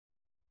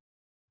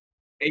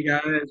Hey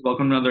guys,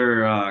 welcome to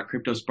another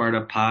Crypto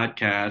Sparta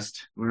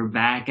podcast. We're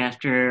back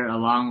after a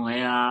long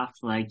layoff,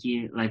 like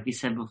we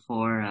said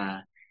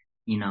before,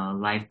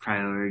 life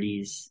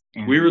priorities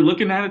We were and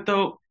looking at it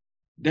though.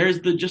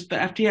 There's the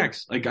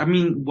FTX. Like, I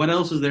mean, what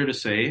else is there to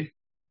say?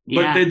 But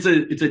yeah,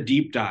 it's a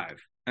deep dive,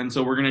 and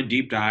so we're gonna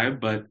deep dive.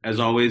 But as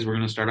always, we're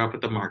gonna start off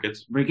with the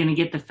markets we're gonna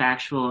get the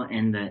factual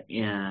and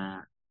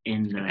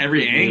and the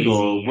every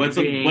angle.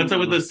 fugazi, What's up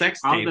with the every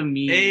sex all the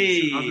tape?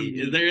 Hey, memes, all the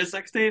is there a memes,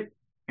 sex tape?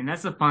 and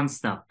that's the fun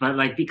stuff. But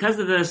like because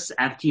of this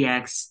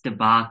FTX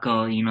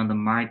debacle, the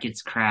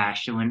markets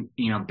crashed. It went,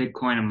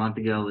 Bitcoin a month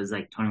ago was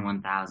like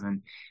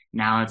 21,000.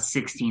 Now it's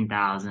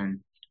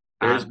 16,000.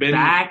 There's been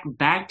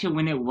Back to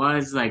when it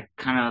was like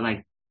kind of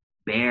like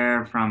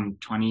bear from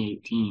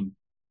 2018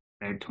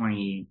 or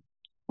 20.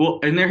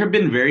 well, and there have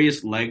been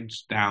various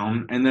legs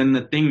down, and then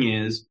the thing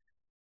is.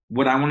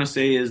 What I want to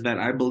say is that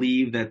I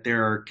believe that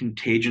there are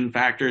contagion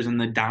factors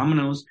and the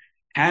dominoes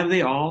have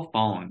they all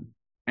fallen?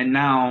 And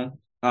now,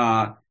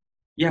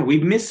 yeah,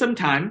 we've missed some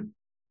time.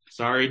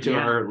 Sorry to Yeah.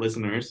 our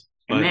listeners,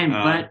 And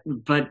but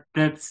then, but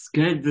that's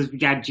good. We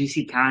got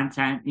juicy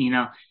content.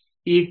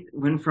 ETH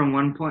went from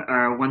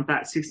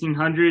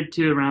 1,1600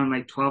 to around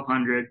like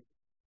 1,200.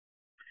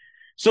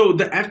 so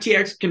the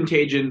FTX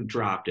contagion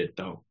dropped it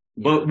though.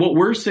 Yeah. But what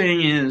we're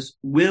saying is,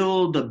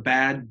 will the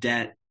bad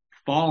debt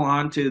fall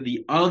onto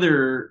the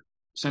other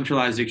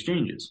centralized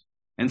exchanges?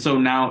 And so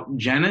now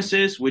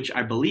Genesis, which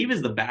I believe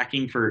is the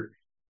backing for,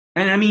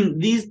 and I mean,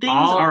 these things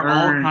are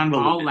all All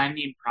convoluted.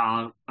 lending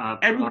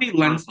Everybody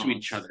lends to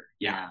each protocols. other.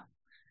 Yeah. Yeah.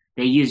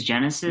 They use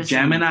Genesis, and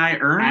Gemini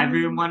earn.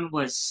 everyone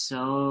was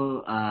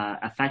so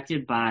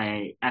affected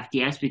by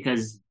FTX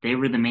because they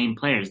were the main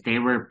players. They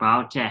were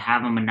about to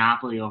have a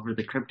monopoly over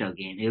the crypto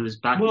game. It was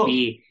about to Well,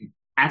 be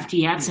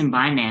FTX and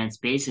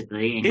Binance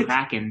basically, and it's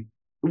Kraken.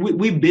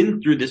 we've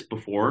been through this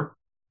before,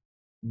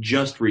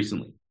 just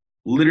recently.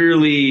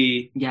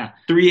 Literally Yeah,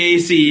 yeah,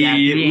 3AC.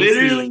 3AC.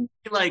 Literally,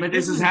 like But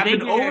this this has is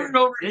happened over bigger. and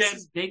over This again.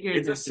 is bigger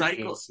It's a than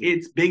cycle. 3AC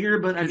It's bigger,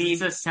 but I because it's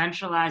mean, a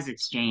centralized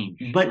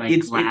exchange, but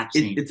like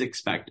collapsing. it's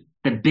expected.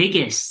 The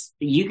biggest,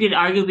 you could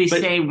arguably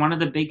But say one of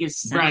the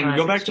biggest Brian,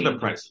 go centralized back to the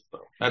exchanges. prices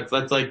though.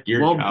 That's like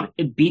your Well, job.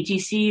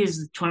 BTC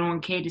is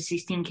 21K to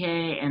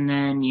 16K, and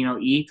then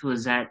ETH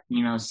was at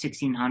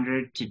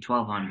 1,600 to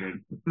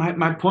 1,200.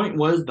 My point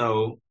was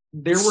though,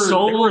 there were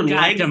Soul got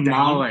legs down.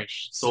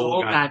 demolished. Soul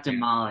Soul got got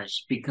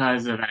demolished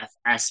because of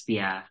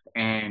SBF,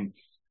 and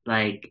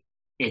like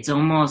it's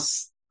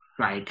almost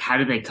like how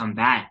do they come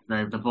back?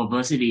 The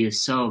publicity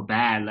is so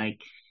bad.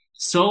 Like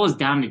Soul is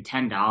down to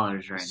 $10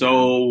 right now.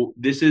 so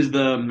this is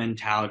the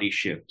mentality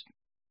shift.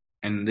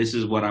 And this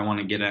is what I want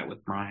to get at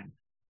with Brian.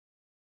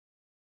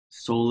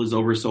 Soul is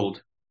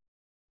oversold.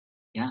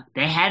 Yeah,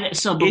 they had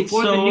so It's so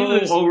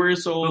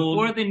oversold.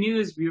 before the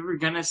news, we were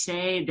gonna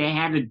say they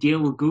had a deal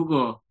with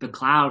Google, the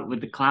cloud with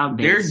the cloud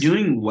They're base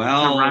doing to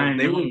well. run an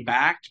They were A.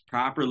 backed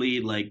properly.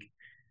 Like,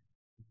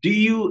 do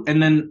you?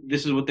 And then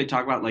this is what they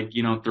talk about, like,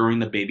 throwing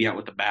the baby out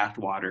with the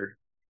bathwater.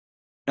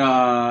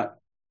 Uh,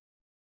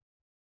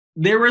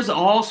 there was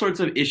all sorts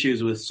of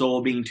issues with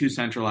Seoul being too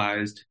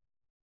centralized.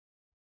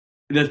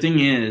 The thing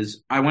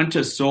is, I went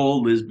to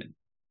Seoul, Lisbon.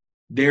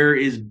 There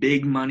is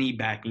big money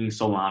backing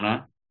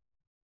Solana.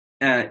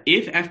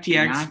 If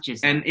FTX Not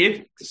just and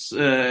if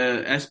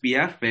FTX.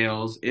 SBF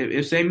fails,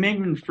 if Sam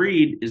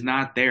Bankman-Fried is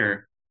not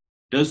there,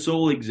 does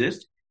Sol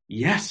exist?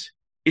 Yes,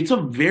 it's a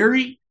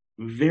very,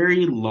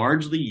 very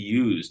largely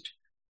used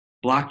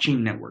blockchain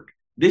network.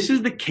 This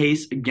is the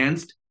case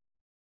against.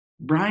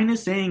 Brian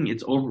is saying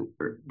it's over.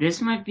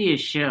 This might be a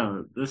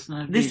show. This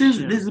might be This a is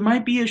show. this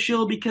might be a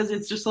shill because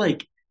it's just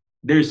like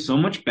there's so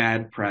much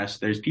bad press.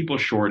 There's people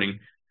shorting.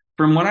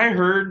 From what I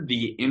heard,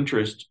 the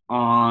interest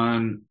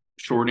on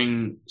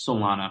shorting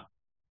Solana.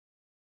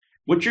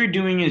 What you're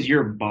doing is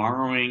you're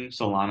borrowing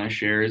Solana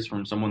shares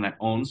from someone that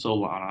owns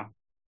Solana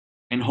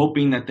and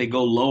hoping that they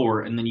go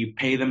lower and then you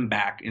pay them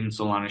back in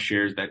Solana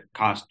shares that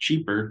cost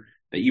cheaper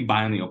that you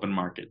buy on the open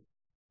market.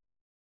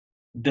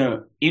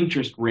 The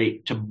interest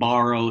rate to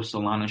borrow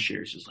Solana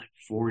shares is like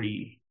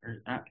 40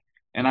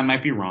 and I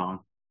might be wrong.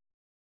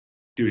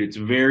 Dude, it's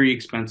very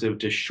expensive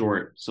to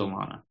short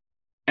Solana.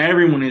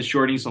 Everyone is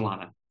shorting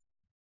Solana.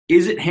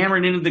 Is it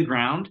hammered into the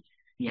ground?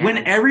 Yeah, When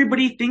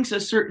everybody thinks a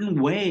certain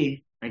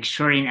way. like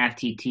shorting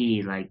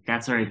FTT. Like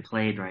that's already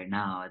played right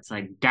now. It's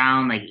like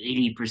down like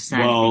 80%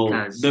 Well,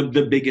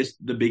 because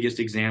the biggest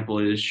example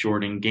is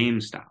shorting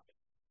GameStop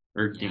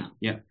or yeah,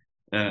 yeah.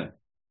 Uh,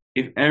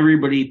 if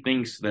everybody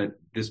thinks that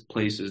this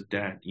place is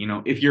dead,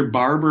 if your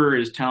barber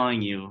is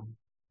telling you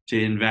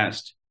to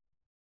invest,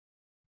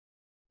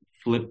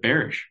 flip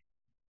bearish,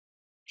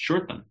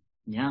 short them.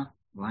 yeah.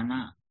 Why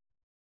not?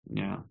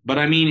 Yeah, but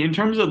I mean, in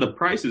terms of the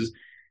prices,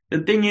 the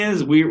thing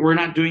is, we're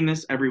not doing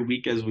this every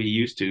week as we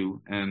used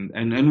to, and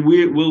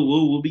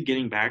we'll be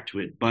getting back to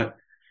it. But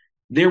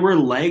there were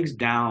legs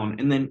down,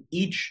 and then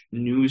each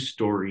news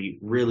story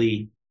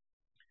really.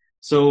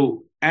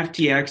 So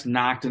FTX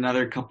knocked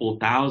another couple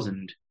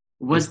thousand.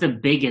 Was the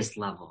biggest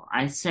level.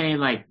 I'd say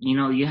like,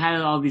 you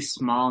had all these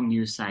small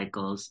news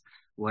cycles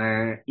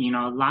where,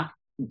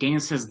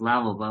 Daniels's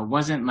level, but it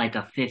wasn't like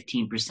a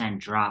 15%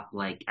 drop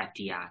like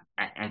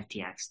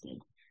FTX did.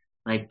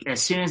 Like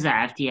as soon as the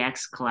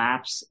FTX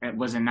collapse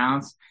was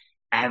announced,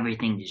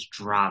 everything just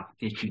dropped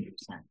 15%,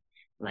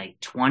 like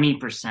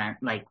 20%.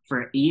 Like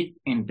for ETH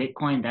and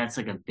Bitcoin, that's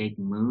like a big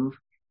move.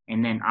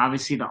 And then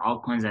obviously the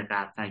altcoins that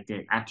got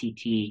affected,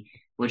 FTT,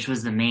 which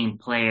was the main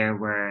player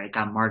where it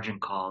got margin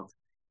called.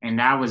 And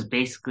that was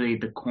basically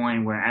the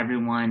coin where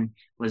everyone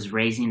was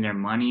raising their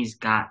monies,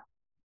 got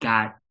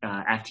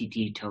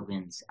FTT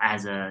tokens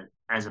as a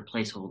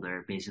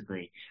placeholder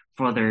basically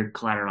for their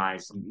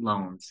collateralized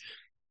loans.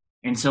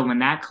 And so when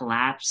that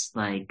collapsed,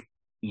 like,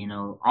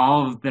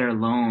 all of their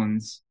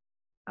loans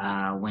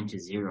went to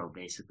zero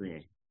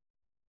basically,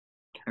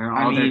 or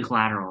I all their mean,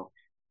 collateral.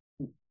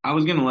 I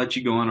was gonna let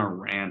you go on a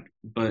rant,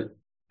 but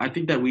I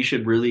think that we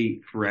should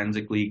really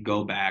forensically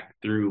go back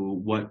through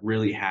what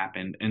really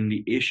happened. And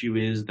the issue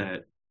is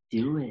that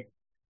Do it.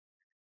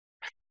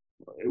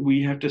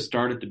 we have to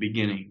start at the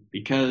beginning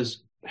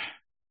because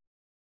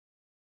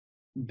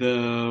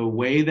the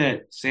way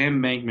that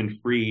Sam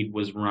Bankman-Fried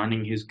was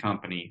running his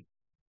company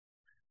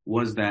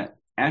was that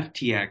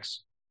FTX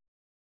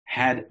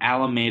had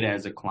Alameda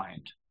as a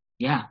client.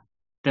 Yeah.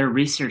 Their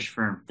research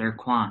firm, their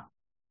quant,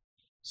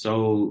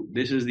 So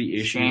this is the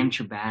issue.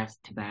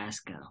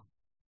 Tabasco.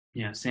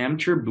 Yeah, Sam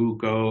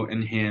Trabucco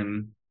and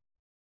him,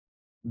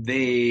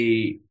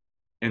 they,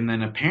 and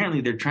then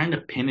apparently they're trying to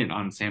pin it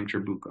on Sam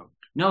Trabucco.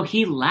 No,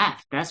 he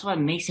left. That's what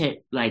makes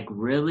it like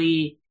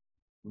really,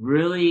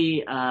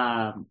 really,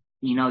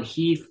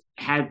 he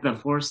had the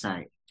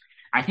foresight.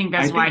 I think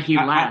I that's why think he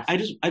left. I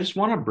just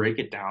want to break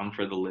it down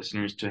for the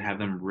listeners to have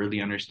them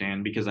really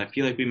understand because I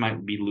feel like we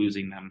might be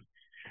losing them.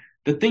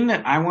 The thing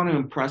that I want to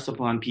impress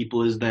upon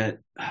people is that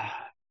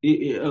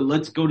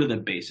let's go to the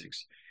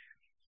basics.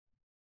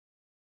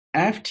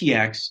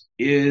 FTX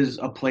is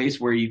a place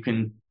where you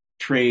can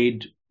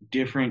trade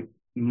different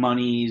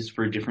monies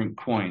for different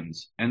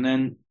coins. And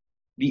then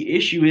the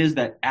issue is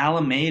that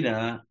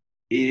Alameda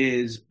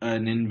is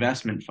an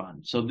investment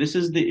fund. So this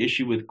is the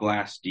issue with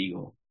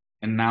Glass-Steagall.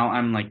 And now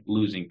I'm like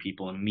losing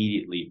people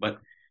immediately, but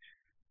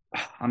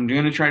I'm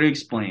going to try to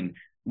explain.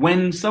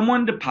 When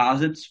someone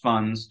deposits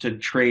funds to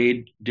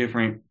trade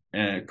different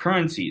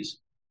currencies,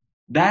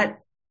 that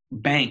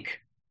bank,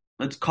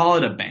 let's call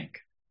it a bank,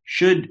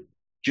 should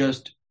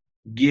just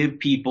give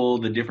people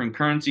the different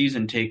currencies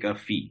and take a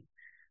fee.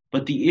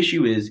 But the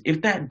issue is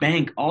if that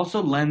bank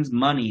also lends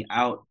money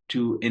out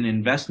to an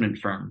investment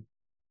firm,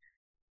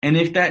 and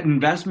if that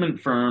investment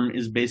firm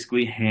is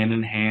basically hand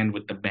in hand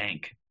with the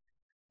bank,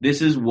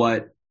 this is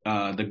what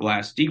the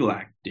Glass-Steagall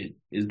Act did,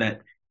 is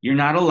that you're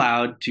not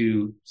allowed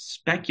to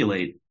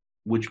speculate,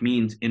 which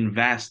means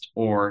invest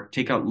or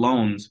take out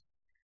loans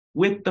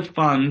with the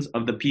funds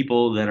of the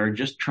people that are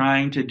just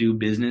trying to do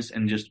business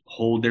and just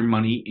hold their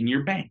money in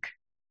your bank.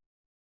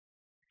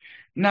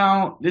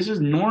 Now, this is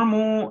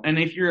normal. And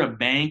if you're a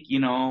bank,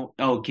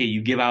 okay,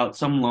 you give out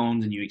some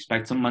loans and you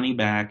expect some money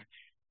back,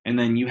 and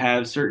then you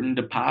have certain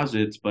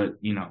deposits, but,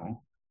 hey,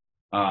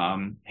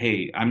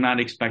 I'm not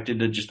expected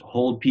to just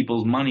hold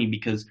people's money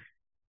because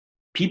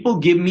people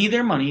give me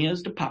their money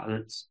as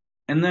deposits.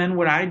 And then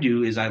what I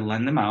do is I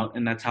lend them out,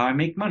 and that's how I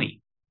make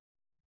money.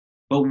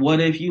 But what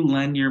if you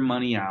lend your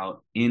money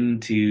out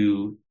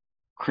into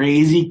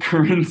crazy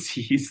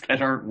currencies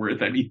that aren't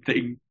worth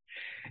anything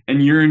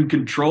and you're in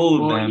control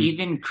of Well, them?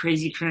 even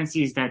crazy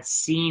currencies that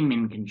seem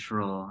in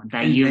control,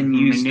 that And you've then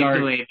you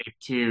manipulated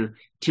to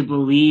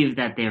believe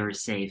that they were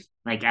safe,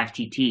 like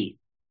FTT.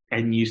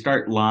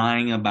 start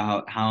lying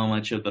about how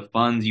much of the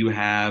funds you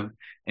have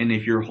and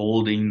if you're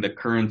holding the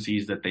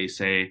currencies that they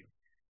say.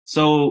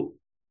 So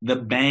the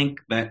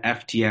bank that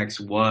FTX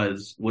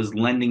was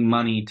lending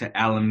money to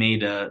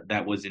Alameda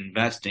that was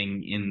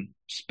investing in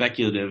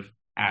speculative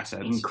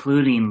assets.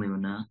 Including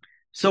Luna.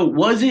 So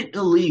was it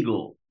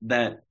illegal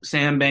that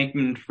Sam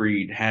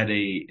Bankman-Fried had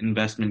a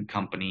investment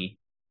company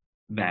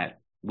that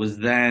was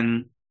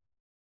then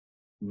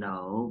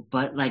No,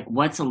 but like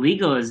what's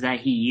illegal is that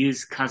he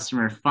used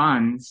customer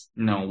funds.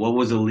 no, what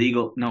was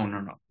illegal? No,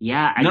 no, no.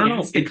 Yeah, No, no,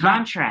 against the it's not.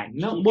 contract.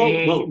 No,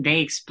 They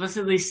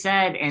explicitly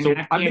said in So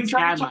I've been FTX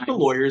trying to talk to guidelines.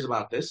 lawyers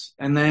about this,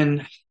 and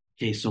then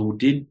okay, so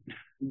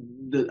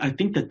I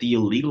think that the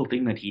illegal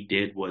thing that he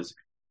did was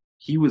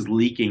he was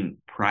leaking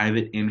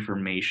private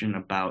information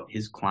about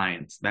his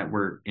clients that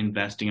were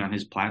investing on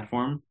his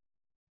platform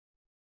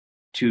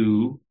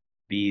to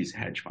these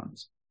hedge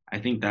funds. I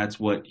think that's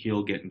what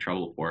he'll get in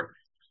trouble for.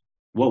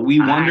 What we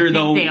I wonder think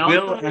though, they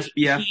will also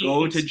SBF he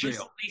go to jail?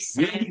 explicitly Will he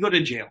said go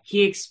to jail?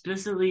 he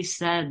explicitly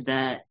said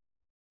that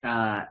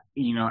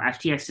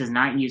FTX does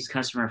not use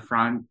customer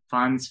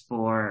funds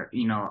for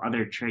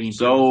other trading purposes.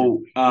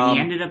 So And he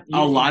ended up a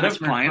using lot of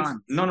customer clients,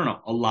 funds.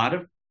 no, a lot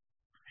of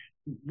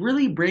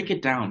really break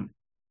it down.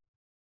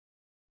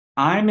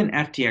 I'm an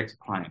FTX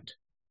client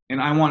and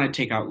I want to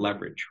take out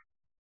leverage.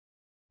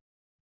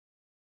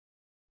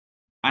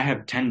 I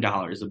have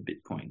 $10 of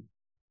Bitcoin,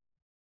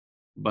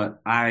 but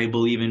I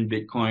believe in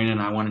Bitcoin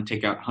and I want to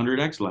take out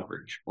 100x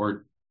leverage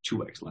or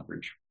 2x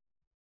leverage.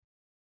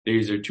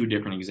 These are two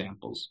different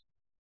examples.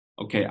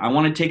 Okay, I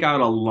want to take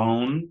out a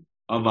loan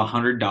of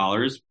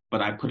 $100,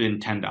 but I put in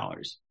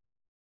 $10.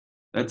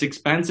 That's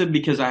expensive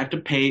because I have to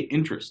pay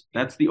interest.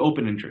 That's the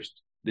open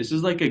interest. This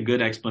is like a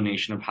good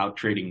explanation of how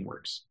trading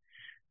works.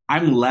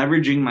 I'm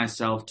leveraging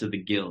myself to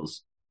the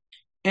gills.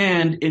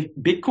 And if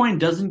Bitcoin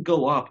doesn't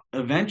go up,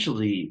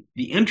 eventually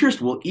the interest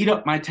will eat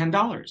up my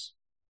 $10.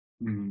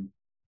 Mm.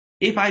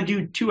 If I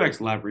do 2x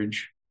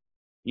leverage,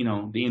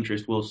 the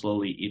interest will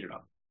slowly eat it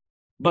up.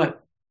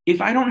 But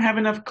if I don't have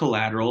enough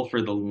collateral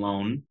for the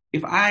loan,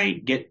 if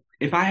I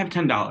have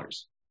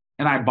 $10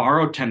 and I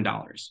borrow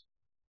 $10,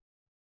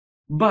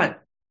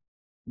 but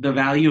the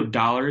value of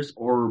dollars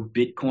or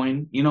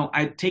Bitcoin,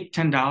 I take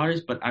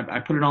 $10, but I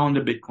put it all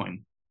into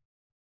Bitcoin.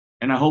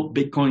 And I hope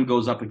Bitcoin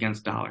goes up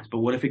against dollars. But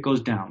what if it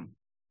goes down?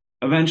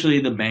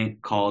 Eventually, the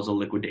bank calls a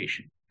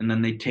liquidation and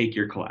then they take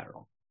your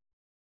collateral.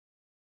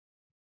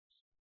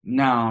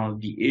 Now,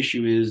 the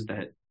issue is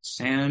that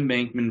Sam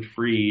Bankman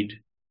Fried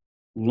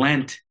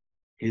lent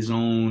his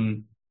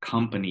own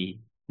company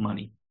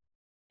money.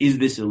 Is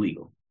this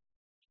illegal?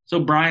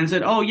 So Brian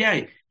said, oh,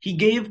 yeah, he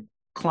gave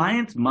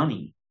clients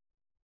money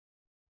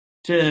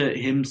to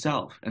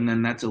himself, and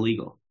then that's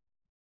illegal.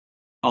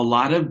 A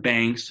lot of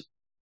banks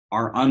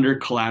are under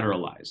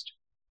collateralized.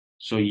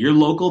 So your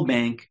local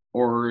bank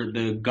or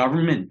the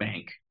government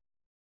bank,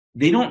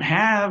 they don't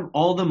have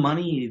all the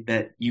money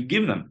that you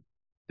give them.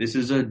 This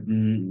is a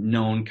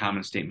known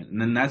common statement.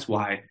 And then that's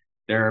why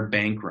there are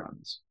bank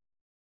runs.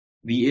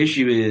 The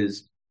issue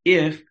is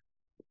if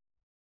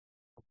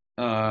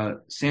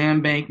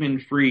Sam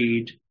Bankman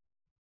Fried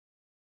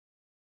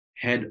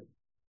had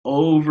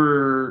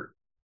over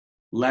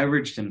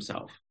leveraged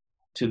himself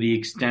to the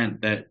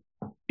extent that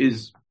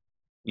is,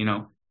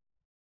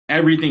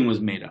 everything was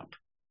made up.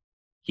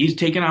 He's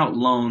taken out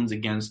loans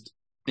against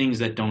things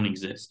that don't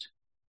exist.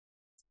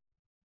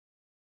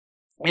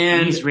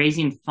 And he's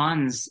raising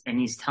funds and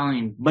he's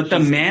telling. But the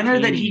manner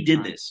that he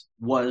did this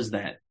was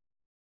that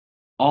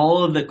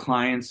all of the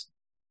clients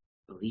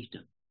believed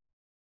him.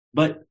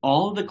 But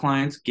all of the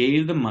clients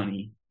gave the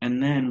money.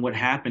 And then what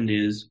happened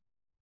is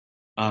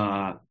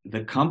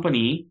the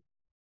company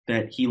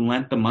that he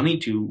lent the money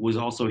to was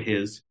also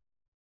his,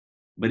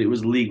 but it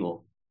was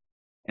legal.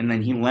 And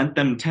then he lent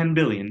them $10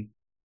 billion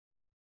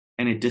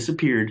and it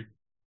disappeared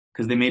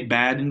because they made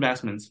bad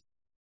investments.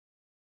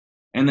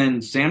 And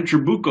then Sam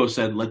Trabucco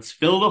said, let's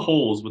fill the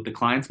holes with the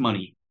client's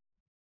money.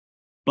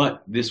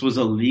 But this was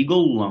a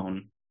legal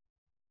loan.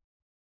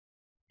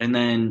 And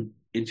then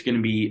it's going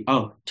to be,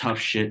 oh, tough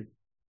shit.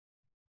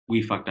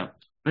 We fucked up.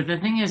 But the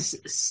thing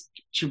is,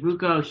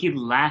 Trabucco, he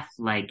left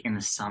like in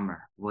the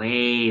summer,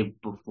 way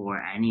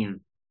before any of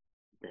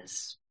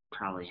this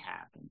probably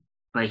happened.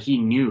 But he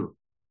knew.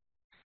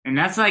 And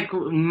that's like,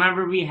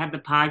 remember we had the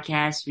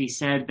podcast, we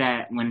said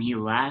that when he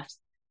left,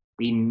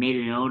 we made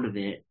a note of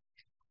it.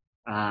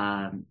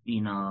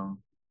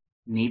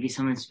 Maybe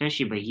something's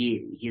fishy, but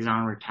he's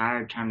on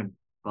retired trying to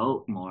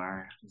boat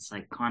more. It's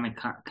like kind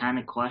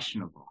of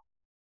questionable.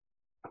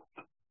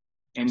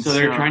 And so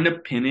they're trying to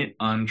pin it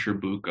on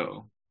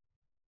Trabucco.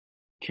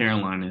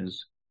 Caroline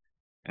is.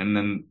 And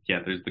then,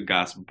 there's the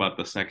gossip about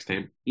the sex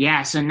tape.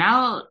 Yeah, so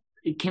now,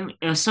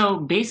 so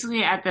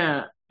basically at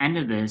the end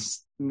of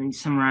this, let me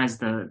summarize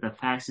the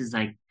facts is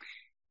like,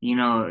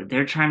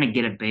 they're trying to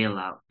get a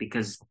bailout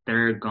because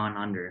they're gone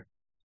under.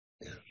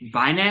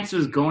 Binance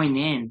was going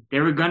in. They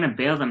were going to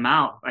bail them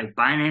out. Like,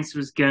 Binance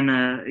was going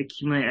to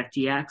accumulate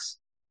FTX.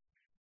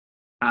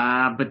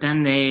 But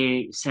then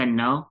they said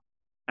no.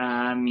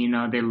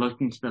 They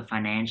looked into the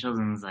financials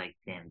and was like,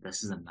 damn,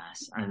 this is a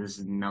mess. This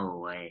is no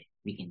way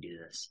we can do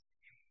this.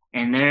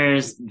 And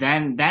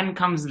then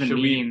comes the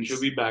memes.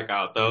 Should we back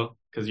out though?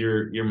 Because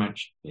you're my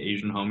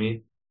Asian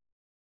homie.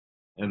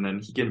 And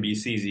then he can be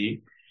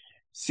CZ.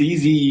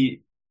 CZ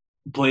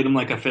played him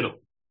like a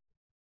fiddle.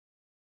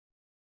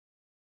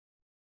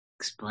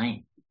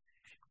 Explain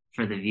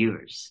for the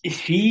viewers.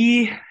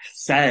 He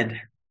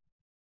said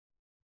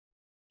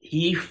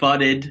he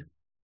fudded.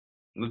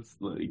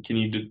 Can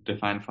you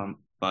define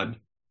FUD?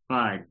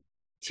 FUD.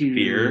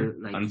 Fear,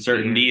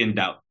 uncertainty, and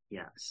doubt.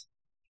 Yes.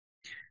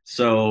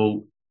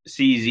 So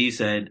CZ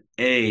said,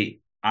 hey,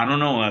 I don't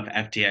know if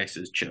FTX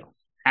is chill.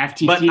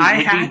 FTT but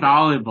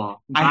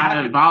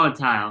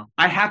volatile.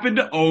 I happen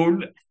to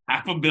own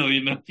 $500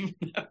 million of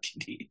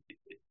FTT.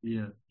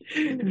 Yeah.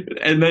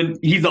 And then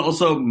he's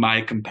also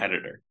my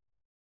competitor.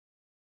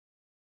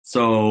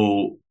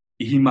 So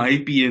he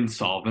might be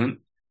insolvent.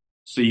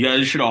 So you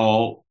guys should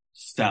all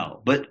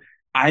sell. But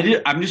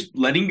I'm just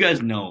letting you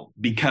guys know,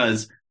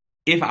 because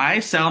if I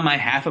sell my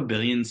 $500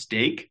 million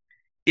stake,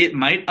 it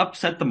might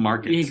upset the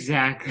markets.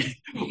 Exactly.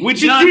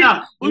 He's like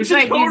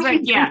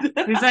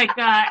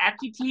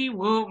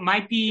FTT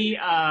might be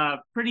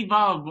pretty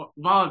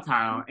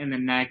volatile in the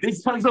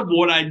next, because of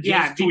what I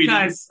just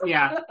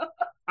tweeted.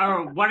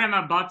 Or what I'm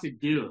about to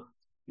do.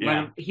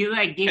 Yeah. He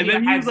gave me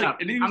a heads up.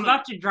 I'm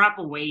about to drop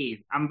a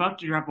wave. I'm about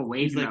to drop a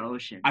wave in the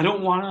ocean. I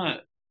don't want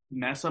to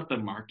mess up the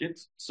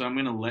markets, so I'm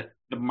going to let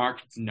the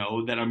markets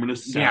know that I'm going to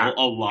sell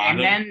a lot.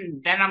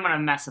 And then I'm going to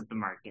mess up the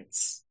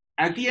markets.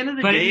 at the end of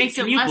the But it day, makes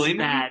can it you less blame him?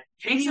 bad.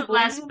 Can Makes you it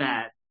blame less him?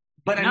 bad.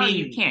 But I No,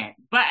 you mean, can't.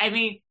 But I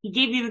mean, he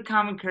gave you the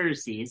common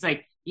courtesy. It's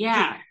like,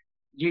 yeah,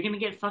 you're gonna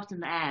get fucked in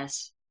the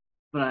ass,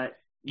 but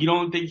you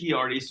don't think he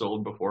already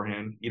sold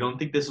beforehand? You don't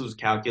think this was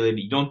calculated?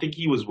 You don't think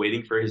he was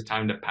waiting for his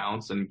time to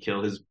pounce and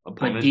kill his but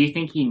do opponent? you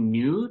think he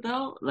knew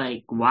though?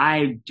 Like,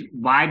 why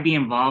be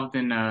involved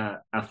in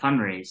a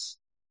fundraise?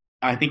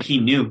 I think he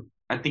knew.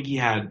 I think he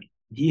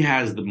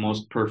has the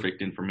most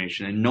perfect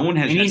information, and no one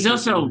has And had he's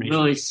perfect also information.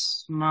 really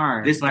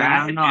smart. This But I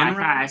guy, don't know. I thought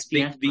Enron,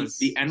 SPF the was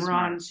Enron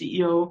smart.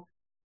 CEO.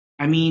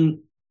 I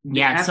mean,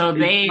 Yeah. So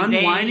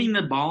unwinding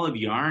the ball of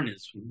yarn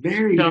is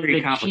very, so very the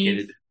chief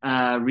complicated.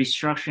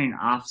 restructuring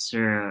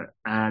officer,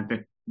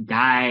 the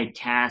guy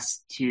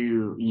tasked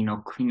to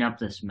clean up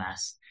this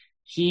mess.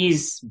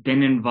 He's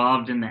been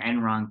involved in the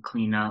Enron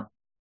cleanup.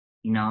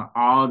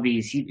 All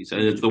these. He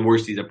said it's the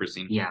worst he's ever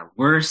seen. Yeah,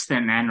 worse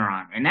than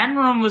Enron, and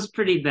Enron was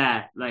pretty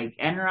bad. Like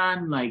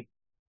Enron,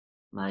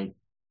 like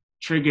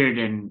triggered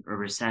in a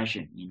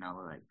recession.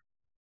 Like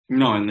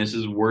No, and this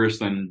is worse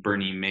than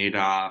Bernie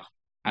Madoff.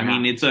 I yeah.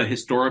 mean, it's a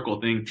historical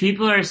thing.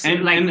 People are saying,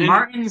 And like and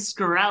Martin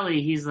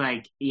Scarelli, he's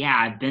like, yeah,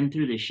 I've been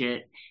through the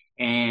shit,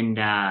 and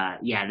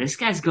yeah, this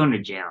guy's going to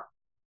jail.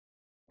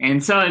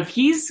 And so if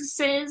he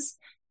says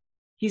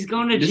he's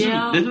going to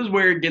jail, this is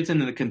where it gets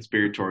into the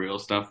conspiratorial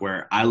stuff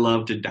where I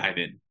love to dive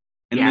in.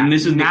 And yeah,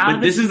 then now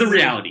this is the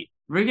reality.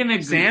 We're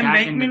gonna Sam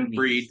dive into the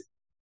Bankman-Fried meats.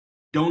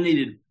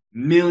 donated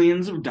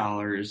millions of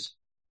dollars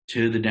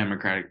to the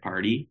Democratic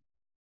Party,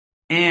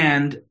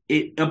 and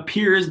it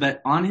appears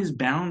that on his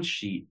balance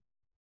sheet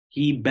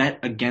he bet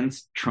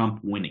against Trump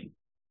winning.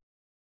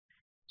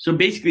 So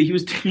basically, he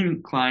was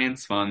taking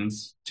clients'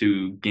 funds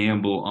to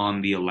gamble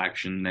on the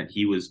election that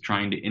he was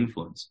trying to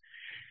influence.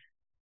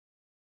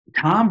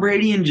 Tom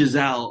Brady and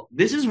Giselle,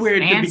 this is where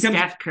it And becomes.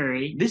 Steph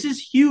Curry This is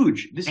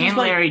huge. This and is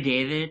like, Larry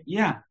David.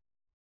 yeah.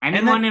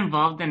 Anyone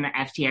involved in the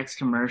FTX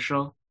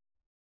commercial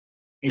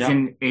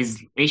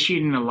is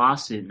issued in a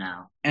lawsuit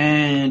now.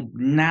 And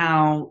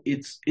now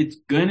it's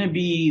gonna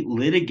be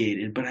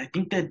litigated, but I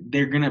think that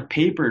they're gonna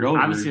paper it over.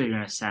 Obviously, they're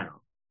gonna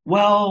settle.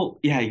 Well,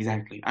 yeah,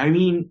 exactly. I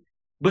mean,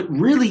 but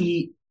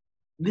really,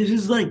 this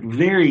is like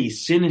very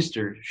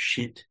sinister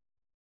shit.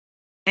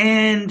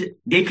 And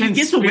if he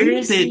gets away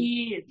with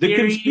it, the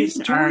theories are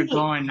conspiratorial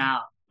going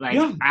out. Like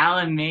Yeah.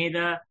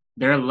 Alameda,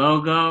 their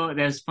logo.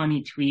 There's a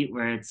funny tweet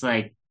where it's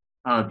like,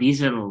 "Oh,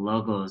 these are the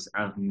logos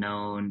of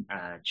known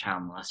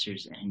child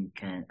molesters and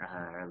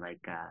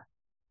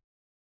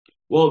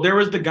Well, there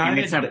was the guy and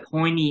it's a that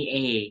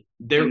pointy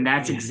A, and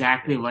that's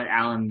exactly what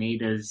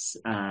Alameda's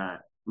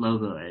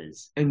logo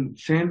is. And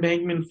Sam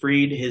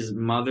Bankman-Fried, his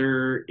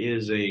mother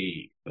is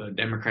a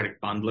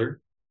Democratic bundler.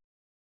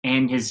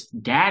 And his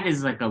dad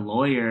is like a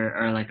lawyer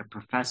or like a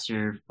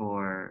professor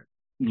for,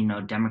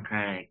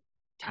 Democratic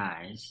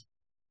ties.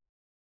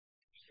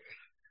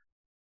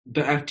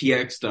 The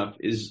FTX stuff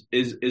is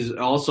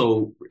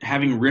also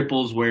having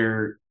ripples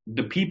where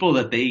the people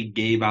that they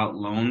gave out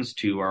loans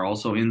to are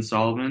also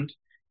insolvent,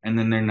 and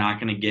then they're not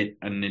going to get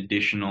an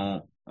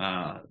additional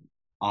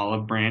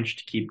olive branch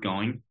to keep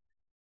going.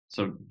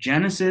 So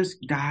Genesis,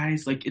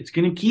 guys, like it's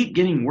going to keep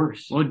getting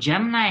worse. Well,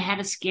 Gemini had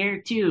a scare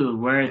too,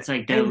 where it's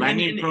like their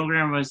lending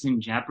program was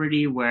in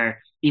jeopardy,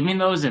 where even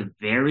though it was a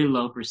very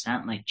low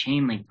percent, like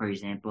Chainlink, for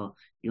example,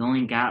 you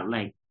only got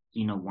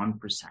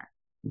 1%.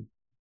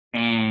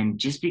 And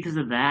just because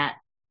of that,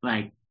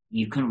 like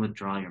you couldn't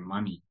withdraw your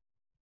money,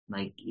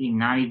 like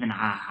not even a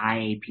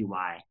high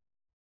APY.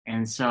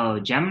 And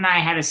so Gemini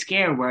had a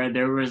scare where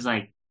there was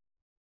like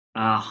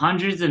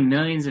hundreds of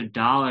millions of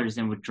dollars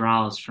in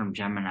withdrawals from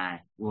Gemini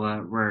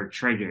were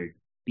triggered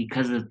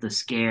because of the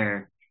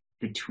scare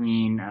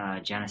between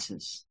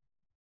Genesis.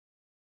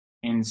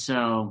 And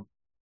so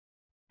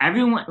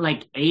everyone,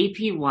 like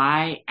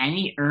APY,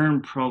 any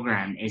earn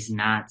program is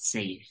not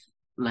safe.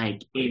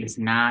 Like it's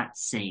not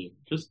safe.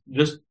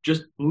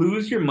 Just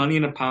lose your money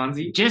in a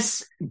Ponzi.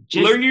 Just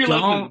learn your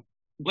lesson.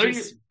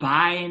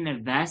 Buy and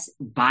invest,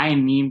 buy a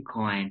meme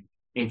coin.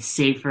 It's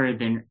safer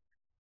than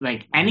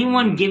like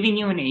anyone giving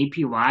you an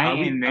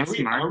APY in this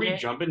market. Are we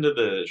jumping to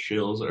the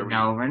shills?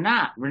 No, we're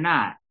not. We're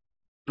not.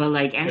 But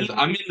like anyone,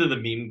 I'm into the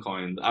meme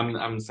coins.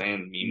 I'm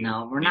saying meme.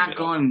 No, we're not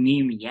going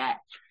meme yet.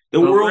 The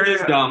world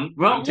is dumb.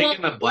 I'm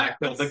taking the black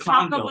pill, the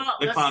clown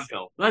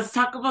pill. Let's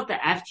talk about the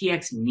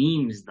FTX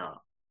memes though.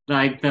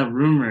 Like the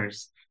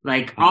rumors.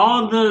 Like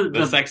all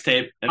the sex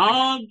tape.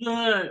 All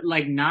the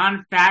like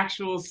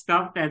non-factual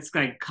stuff that's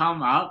like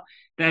come up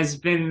that's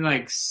been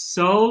like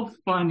so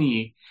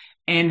funny.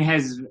 And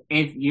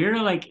if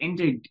you're like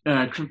into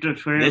crypto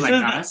Twitter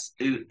us,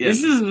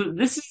 this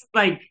is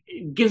like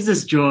gives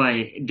us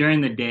joy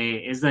during the day.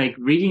 Is like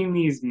reading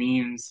these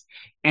memes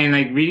and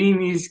like reading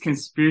these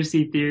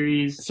conspiracy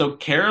theories. So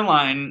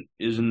Caroline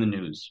is in the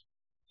news,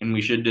 and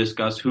we should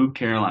discuss who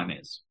Caroline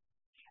is,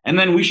 and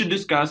then we should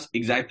discuss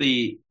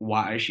exactly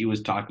why she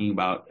was talking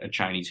about a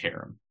Chinese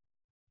harem.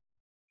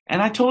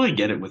 And I totally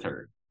get it with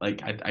her.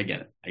 Like I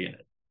get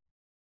it.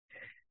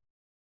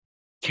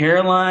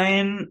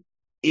 Caroline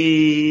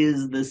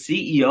is the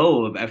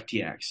CEO of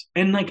FTX.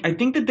 And like I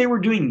think that they were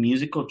doing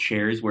musical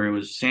chairs where it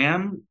was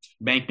Sam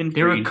They were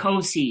Bankman-Fried,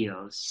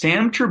 co-CEOs.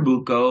 Sam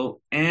Trabucco,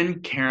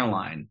 and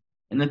Caroline.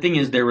 And the thing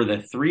is, there were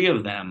the three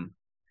of them.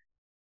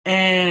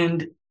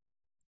 And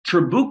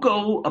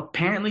Trabucco,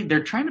 apparently,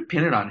 they're trying to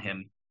pin it on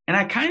him. And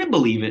I kind of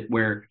believe it,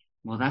 where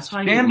Well, that's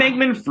why Sam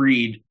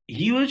Bankman-Fried,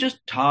 he was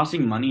just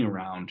tossing money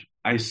around.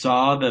 I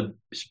saw the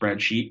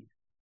spreadsheet.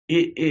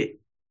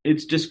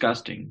 It's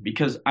disgusting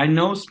because I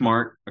know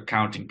smart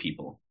accounting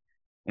people.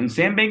 And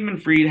Sam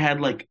Bankman-Fried had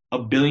like a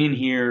billion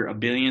here, a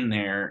billion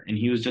there, and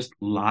he was just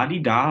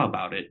la-di-da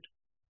about it.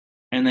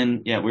 And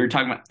then, yeah, we were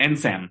talking about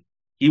NSAM.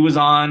 He was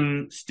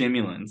on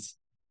stimulants.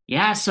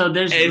 Yeah, so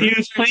And he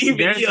was playing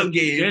video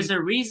games. There's a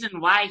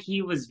reason why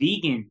he was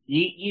vegan.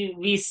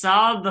 We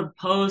saw the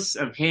posts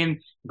of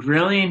him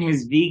grilling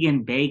his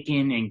vegan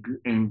bacon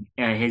and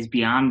his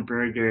Beyond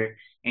Burger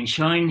and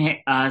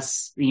showing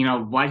us,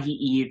 what he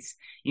eats.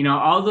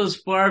 All those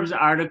Forbes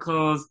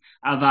articles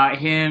about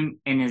him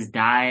and his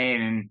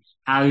diet and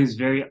how he's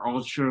very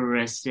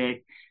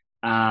altruistic.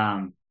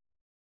 There's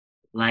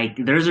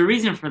a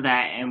reason for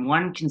that. And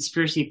one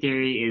conspiracy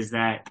theory is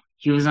that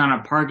he was on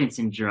a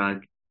Parkinson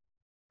drug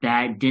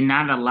that did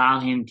not allow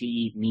him to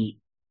eat meat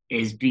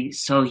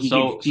so he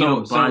could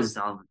feel buzzed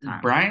all the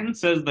time. Brian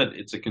says that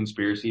it's a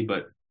conspiracy,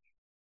 but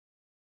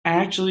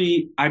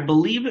actually, I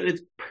believe that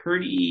it's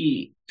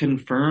pretty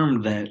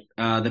confirmed that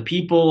the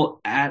people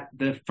at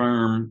the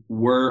firm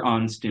were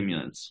on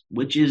stimulants,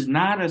 which is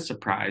not a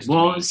surprise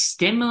to me.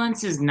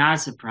 Stimulants is not a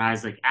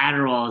surprise. Like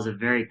Adderall is a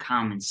very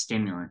common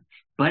stimulant.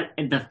 But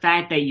the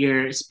fact that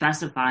you're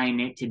specifying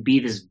it to be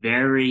this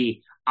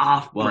very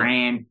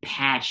off-brand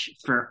patch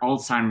for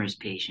Alzheimer's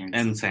patients.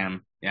 And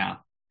Sam, yeah.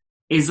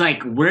 Is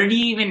like, where do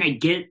you even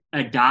get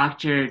a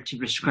doctor to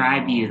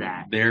prescribe you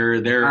that? They're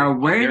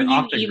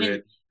off the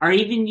grid. Or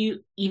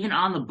even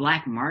on the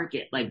black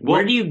market? Like,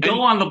 where do you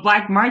go on the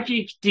black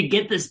market to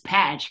get this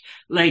patch?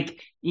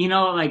 Like,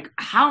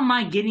 how am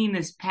I getting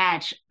this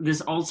patch,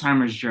 this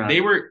Alzheimer's drug?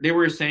 They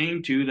were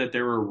saying too that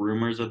there were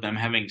rumors of them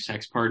having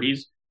sex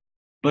parties,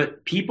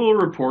 but people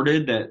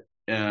reported that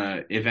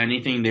if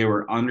anything, they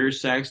were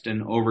undersexed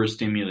and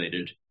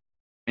overstimulated.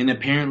 And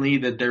apparently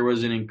that there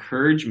was an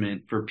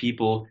encouragement for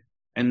people,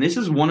 and this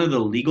is one of the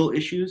legal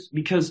issues,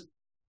 because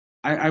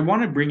I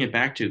want to bring it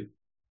back to,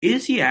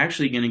 is he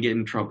actually going to get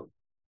in trouble?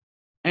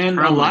 And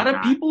Probably a lot not.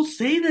 of people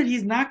say that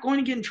he's not going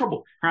to get in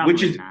trouble, Probably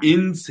which is not.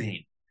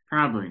 insane.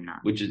 Probably not.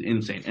 Which is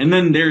insane. And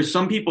then there's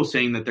some people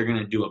saying that they're going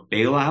to do a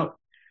bailout.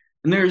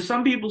 And there are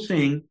some people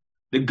saying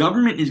the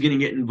government is going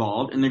to get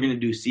involved and they're going to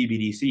do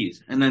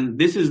CBDCs. And then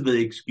this is the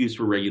excuse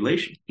for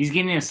regulation. He's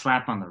getting a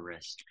slap on the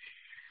wrist.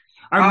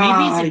 Or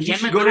maybe it's a he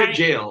should go to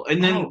jail.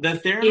 And then the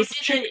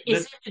therapist...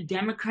 Is it a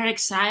Democratic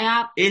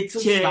psyop? It's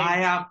a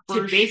psyop for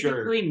to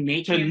basically sure.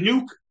 make to him...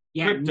 nuke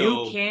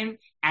crypto. Nuke him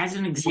as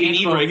an example. We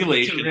need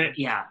regulation.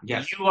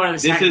 Yes. You are the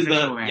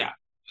sacrificial lamb. Yeah.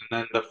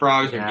 And then the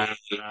frogs are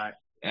being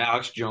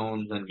Alex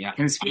Jones and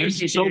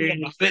Conspiracy I'm so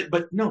theory. about it,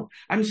 but no,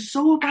 I'm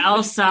so about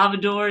El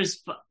Salvador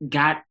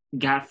got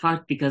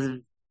fucked because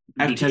of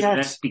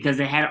FTX. because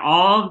they had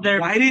all of their...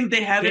 Why didn't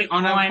they have it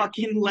on a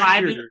fucking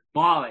ledger?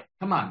 Wallet.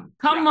 Come on,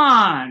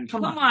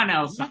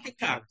 El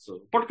Salvador.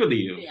 Porco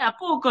Dio. Yeah,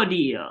 poco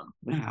dio.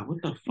 Yeah,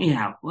 what the fuck?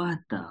 Yeah, what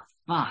the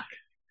fuck?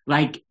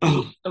 Like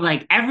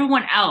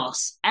everyone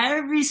else,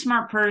 every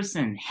smart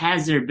person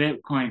has their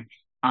Bitcoin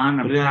on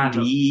a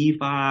private,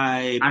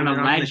 DeFi, on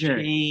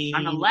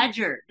a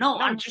ledger. No,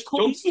 on just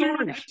cold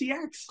storage.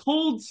 FTX.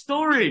 Cold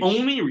storage.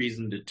 Only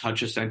reason to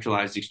touch a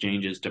centralized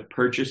exchange is to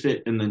purchase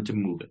it and then to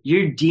move it.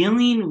 You're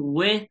dealing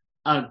with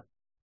a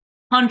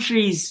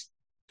country's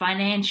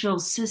financial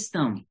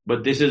system.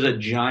 But this is a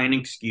giant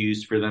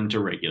excuse for them to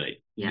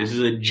regulate. Yeah, this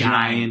is a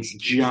giant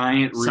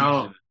reason.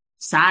 So,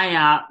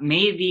 PSYOP,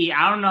 maybe,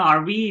 I don't know,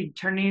 are we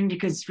turning into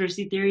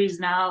conspiracy theories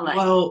now?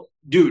 Well,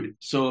 dude,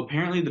 so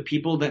apparently the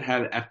people that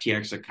have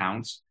FTX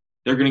accounts,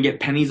 they're going to get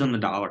pennies on the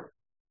dollar.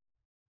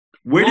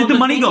 Where did the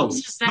money go?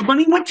 The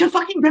money went to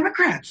fucking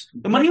Democrats.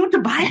 The money went to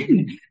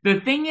Biden.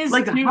 The thing is,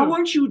 how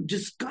aren't you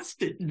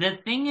disgusted? The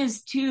thing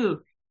is,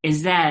 too,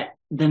 is that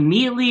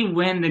immediately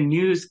when the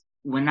news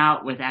went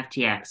out with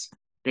FTX,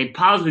 they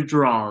paused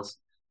withdrawals.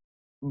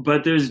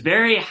 But there's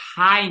very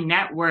high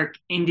net worth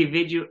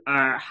individuals,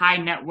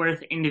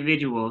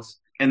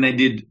 and they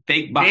did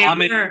fake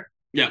Bahamas.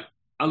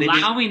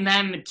 Allowing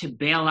them to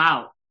bail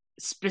out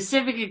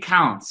specific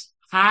accounts,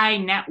 high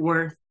net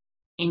worth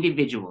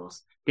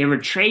individuals. They were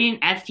trading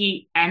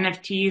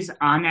NFTs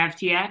on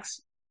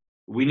FTX.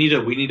 We need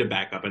to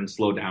back up and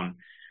slow down.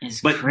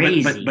 It's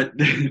crazy. But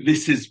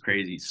this is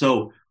crazy.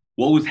 So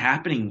what was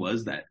happening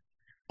was that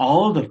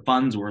all of the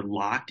funds were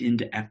locked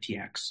into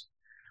FTX,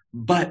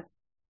 but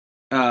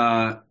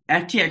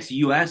FTX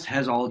US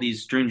has all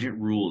these stringent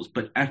rules,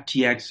 but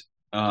FTX,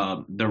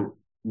 the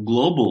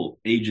global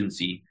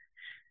agency,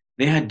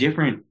 they had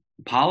different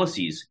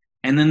policies.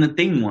 And then the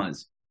thing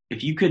was,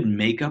 if you could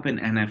make up an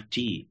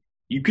NFT,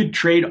 you could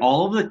trade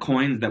all of the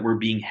coins that were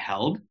being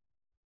held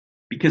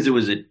because it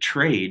was a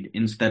trade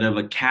instead of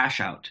a cash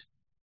out.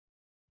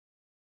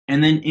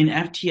 And then in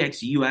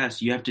FTX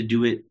US, you have to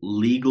do it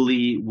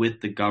legally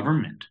with the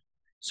government.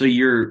 So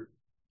you're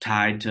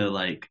tied to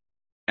like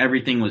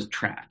everything was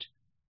trapped.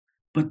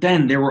 But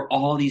then there were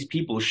all these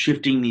people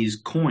shifting these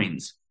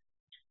coins.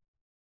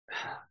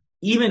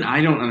 Even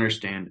I don't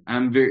understand.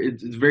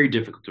 It's very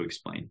difficult to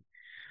explain.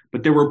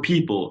 But there were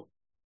people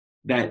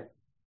that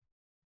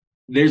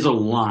there's a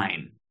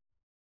line.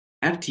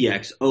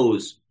 FTX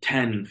owes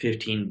 10,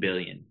 15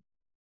 billion.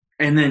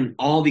 And then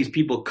all these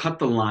people cut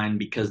the line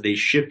because they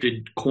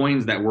shifted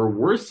coins that were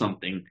worth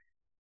something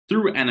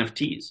through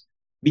NFTs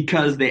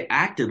because they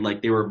acted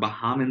like they were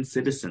Bahamian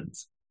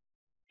citizens.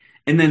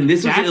 And then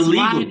this was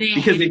illegal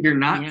because if you're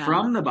not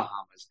from the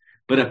Bahamas,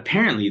 but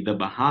apparently the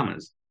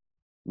Bahamas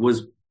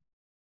was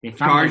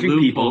charging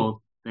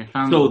people.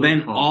 So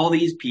then all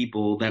these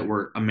people that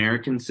were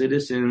American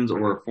citizens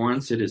or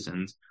foreign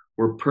citizens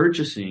were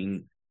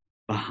purchasing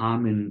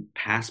Bahamian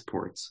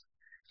passports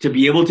to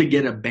be able to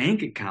get a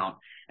bank account.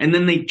 And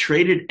then they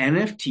traded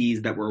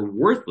NFTs that were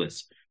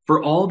worthless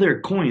for all their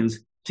coins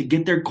to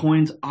get their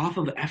coins off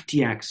of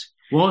FTX.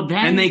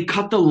 And they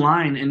cut the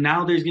line, and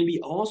now there's going to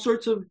be all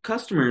sorts of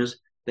customers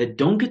that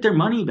don't get their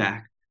money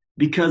back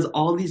because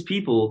all these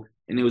people,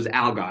 and it was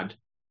Algod.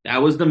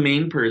 That was the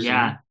main person.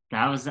 Yeah,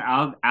 that was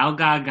Algod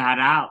got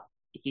out.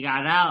 He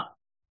got out.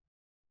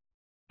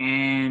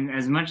 And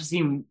as much as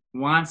he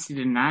wants to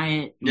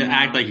deny it,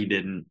 act like he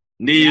didn't.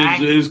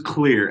 It was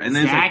clear. And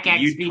then Zach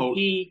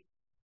XBP,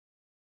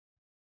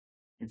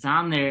 it's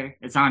on there.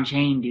 It's on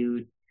chain,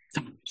 dude. It's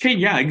on chain,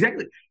 yeah,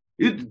 exactly.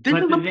 This is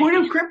the point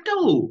of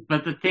crypto.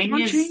 But the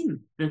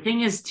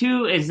thing is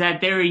too, is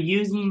that they're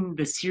using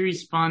the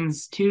series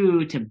funds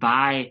too to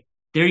buy.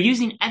 They're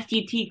using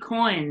FTT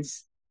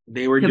coins.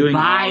 They were to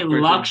buy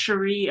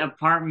luxury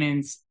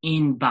apartments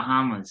in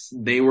Bahamas.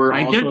 They were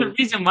there's the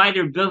reason why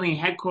they're building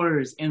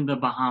headquarters in the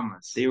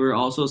Bahamas. They were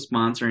also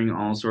sponsoring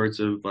all sorts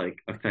of like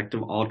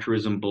effective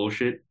altruism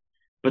bullshit.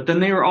 But then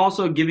they were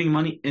also giving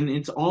money, and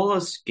it's all a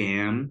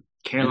scam.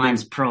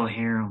 Caroline's pro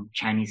harem,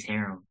 Chinese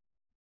harem.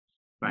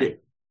 Right.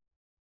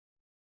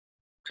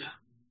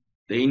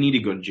 They need to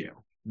go to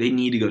jail. They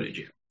need to go to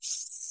jail.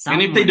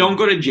 And if they don't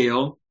go to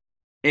jail,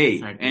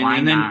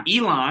 and then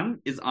Elon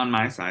is on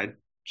my side.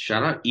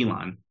 Shout out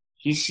Elon.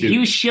 He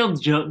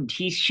shilled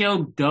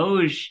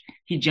Doge.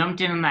 He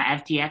jumped in on the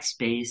FTX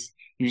space.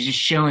 He was just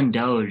shilling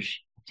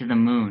Doge to the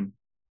moon.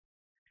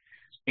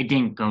 It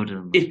didn't go to the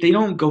moon. If they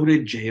don't go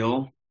to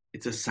jail,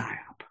 it's a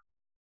psyop.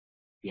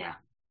 Yeah.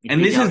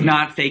 And this is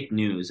not fake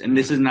news. And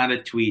this is not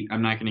a tweet.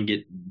 I'm not going to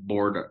get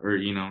bored or,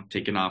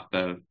 taken off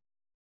the...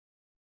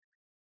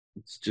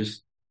 It's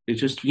just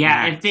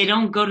yeah, facts. if they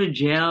don't go to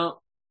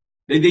jail...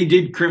 They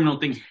did criminal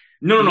things.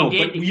 No,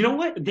 but you know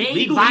what?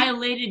 They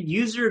violated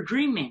user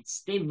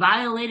agreements.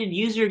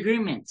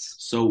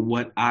 So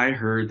what I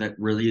heard that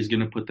really is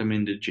going to put them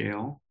into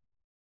jail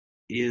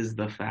is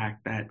the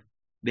fact that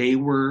they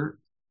were,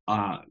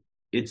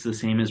 it's the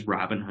same as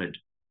Robinhood,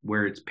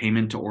 where it's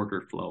payment to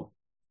order flow.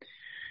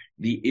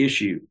 The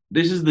issue,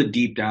 this is the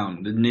deep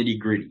down, the nitty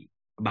gritty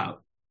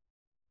about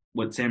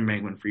what Sam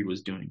Bankman-Fried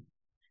was doing.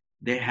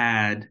 They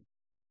had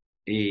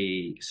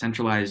a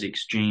centralized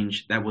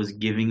exchange that was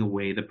giving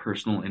away the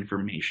personal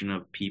information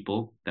of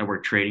people that were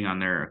trading on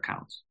their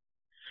accounts.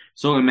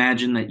 So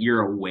imagine that you're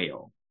a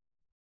whale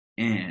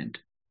and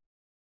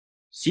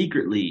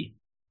secretly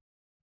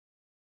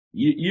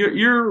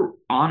you're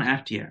on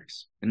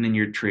FTX and then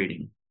you're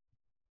trading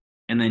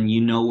and then you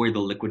know where the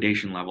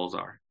liquidation levels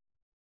are.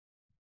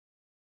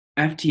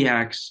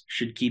 FTX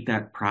should keep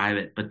that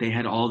private, but they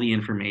had all the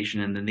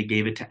information and then they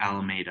gave it to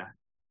Alameda.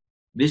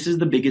 This is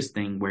the biggest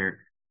thing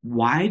where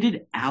why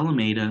did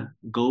Alameda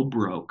go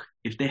broke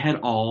if they had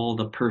all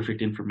the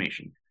perfect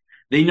information?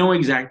 They know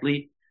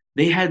exactly.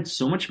 They had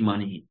so much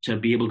money to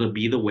be able to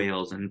be the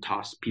whales and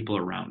toss people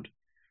around.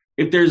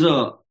 If there's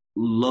a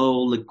low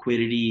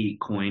liquidity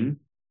coin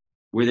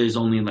where there's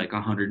only like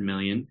 100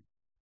 million,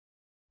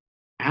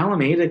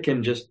 Alameda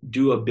can just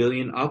do $1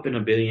 billion up and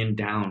 $1 billion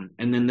down,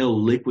 and then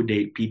they'll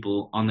liquidate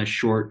people on the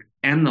short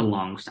and the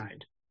long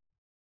side.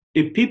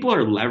 If people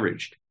are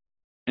leveraged,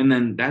 and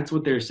then that's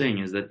what they're saying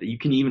is that you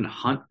can even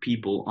hunt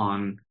people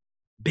on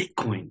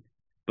Bitcoin.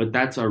 But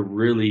that's a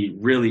really,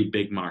 really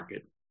big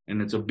market.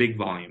 And it's a big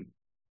volume.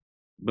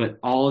 But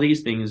all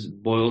these things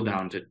boil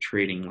down to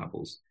trading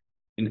levels.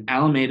 And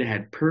Alameda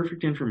had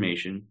perfect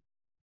information.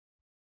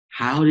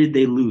 How did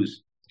they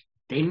lose?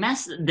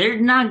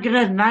 They're not good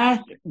at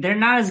math. They're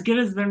not as good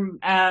as their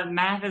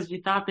math as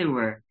we thought they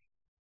were.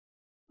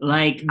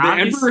 Like the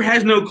emperor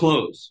has no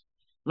clothes.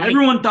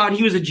 Everyone thought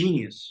he was a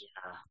genius.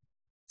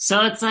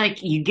 So it's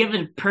like you give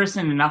a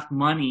person enough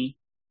money,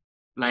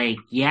 like,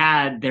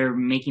 yeah, they're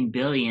making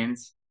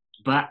billions,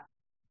 but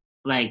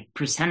like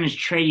percentage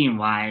trading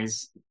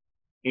wise,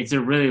 it's a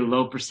really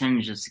low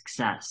percentage of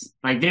success.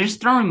 Like they're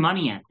just throwing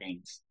money at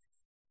things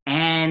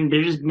and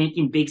they're just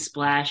making big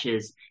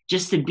splashes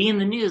just to be in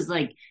the news.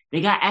 Like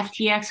they got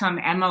FTX on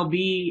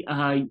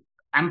MLB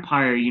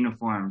Empire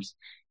uniforms.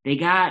 They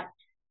got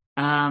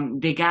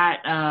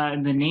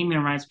the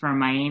naming rights for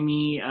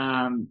Miami,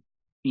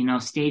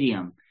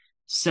 stadium.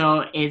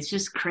 So it's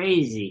just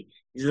crazy.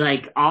 It's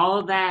like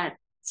all that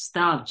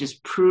stuff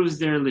just proves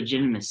their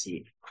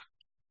legitimacy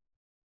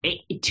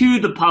to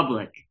the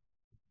public.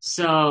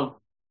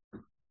 So,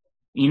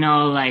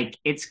 like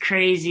it's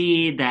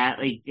crazy that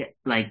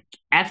like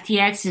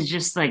FTX is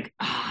just like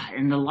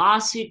and the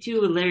lawsuit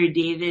too with Larry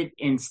David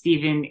and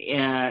Stephen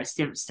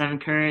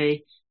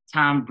Curry,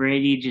 Tom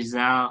Brady,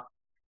 Giselle,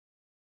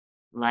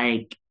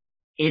 like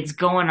it's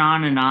going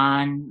on and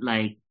on.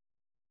 Like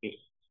it,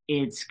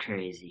 it's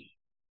crazy.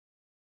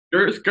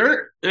 Skirt,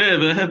 skirt. Yeah,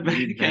 the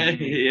bad guy.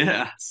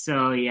 Yeah.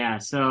 So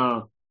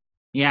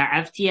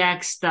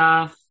FTX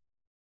stuff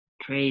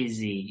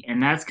crazy,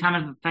 and that's kind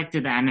of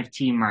affected the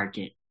NFT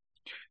market.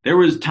 There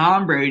was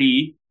Tom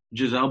Brady,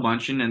 Giselle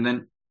Bundchen, and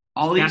then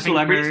all these Stephen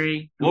celebrities.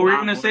 Curry, What who we're got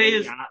gonna one of say the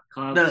is yacht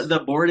the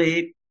clubs. Bored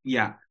Ape.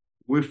 Yeah,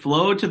 we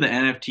flow to the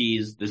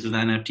NFTs. This is the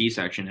NFT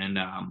section, and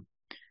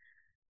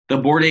the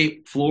Bored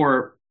Ape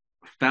floor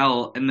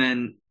fell, and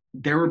then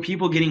there were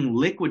people getting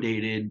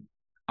liquidated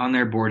on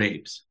their Bored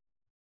Apes.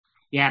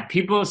 Yeah,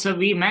 people. So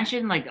we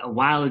mentioned like a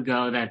while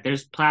ago that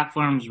there's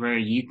platforms where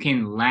you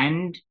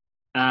can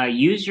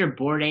use your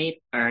Bored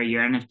Ape or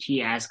your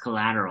NFT as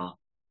collateral,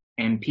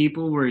 and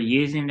people were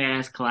using it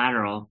as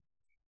collateral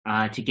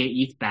to get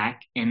ETH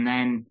back, and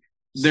then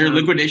Their so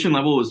liquidation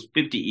level was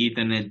 50 ETH,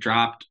 and it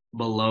dropped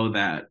below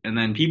that. And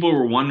then people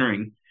were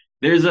wondering.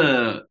 There's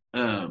a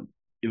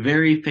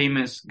very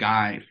famous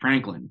guy,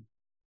 Franklin,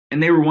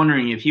 and they were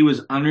wondering if he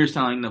was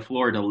underselling the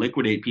floor to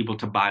liquidate people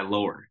to buy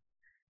lower.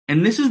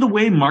 And this is the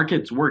way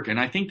markets work. And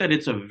I think that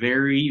it's a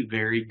very,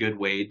 very good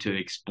way to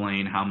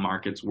explain how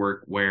markets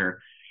work, where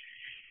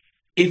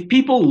if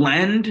people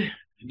lend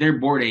their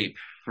Bored Ape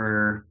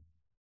for,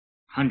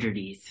 100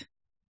 ETH.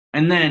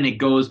 and then it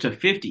goes to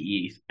 50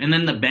 ETH, and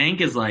then the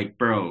bank is like,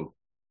 bro,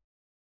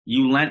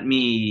 you lent me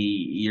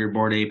your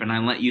Bored Ape and I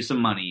lent you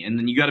some money, and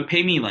then you got to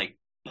pay me like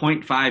zero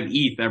point 0.5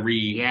 ETH every,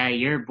 Yeah,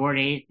 your Bored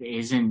Ape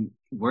isn't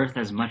worth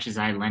as much as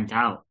I lent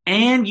out.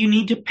 and you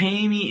need to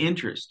pay me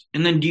interest.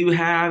 And then do you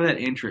have that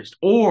interest?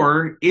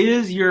 Or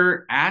is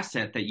your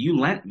asset that you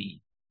lent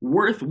me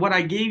worth what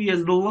I gave you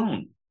as the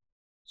loan?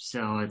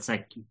 So it's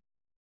like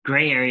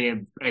gray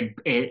area.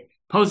 It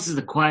poses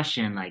the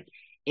question like,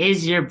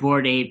 is your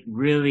Bored Ape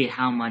really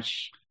how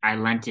much I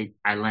lent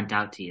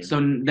out to you? So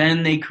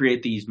then they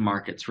create these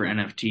markets for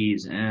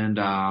NFTs,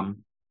 and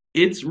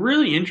it's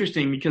really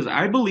interesting because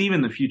I believe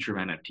in the future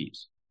of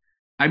NFTs.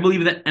 I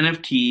believe that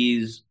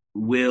NFTs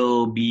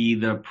will be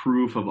the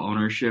proof of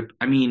ownership.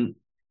 I mean,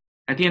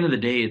 at the end of the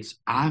day, it's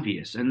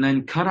obvious. And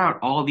then cut out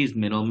all these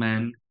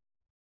middlemen.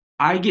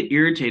 I get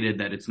irritated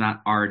that it's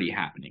not already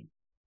happening.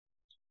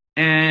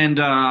 And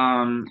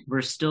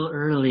We're still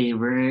early.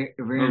 We're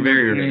in very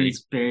the early.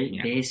 parents'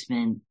 Yeah.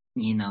 basement,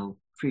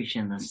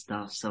 preaching this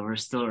stuff. So we're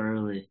still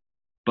early.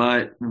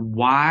 But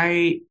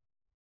why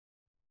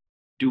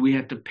do we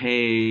have to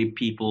pay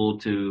people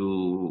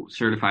to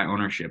certify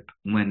ownership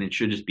when it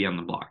should just be on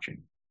the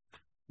blockchain?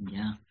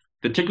 Yeah.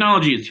 The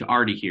technology is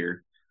already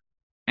here.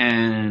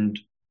 And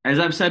as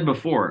I've said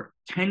before,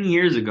 10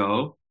 years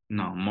ago,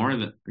 no, more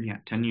than, yeah,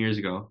 10 years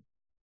ago,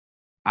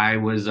 I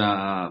was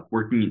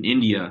working in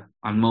India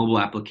on mobile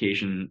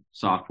application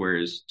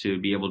softwares to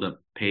be able to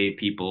pay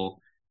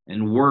people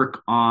and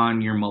work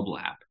on your mobile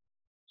app.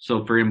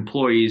 So for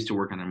employees to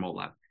work on their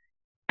mobile app,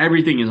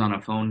 everything is on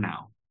a phone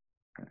now.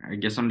 I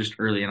guess I'm just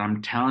early, and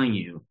I'm telling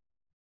you,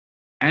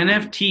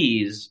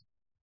 NFTs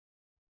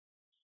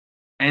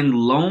and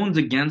loans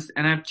against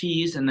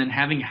NFTs, and then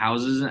having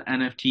houses as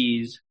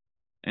NFTs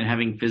and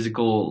having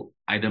physical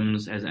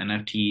items as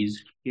NFTs,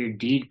 Your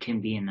deed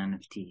can be an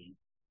NFT.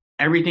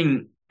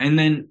 everything. And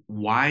then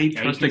why Yeah,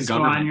 you trust can a store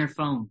on government? your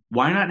phone.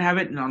 Why not have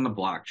it on the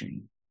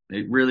blockchain?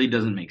 It really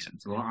doesn't make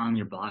sense. Well, on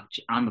the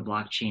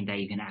blockchain that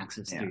you can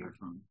access Yeah. through your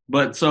phone.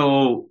 But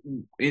so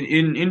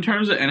in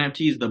terms of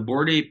NFTs, the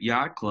Bored Ape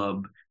Yacht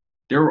Club,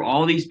 there were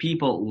all these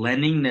people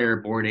lending their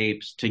Bored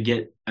Apes to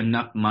get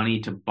enough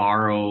money to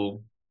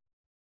borrow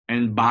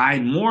and buy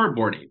more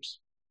Bored Apes.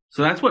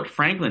 So that's what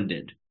Franklin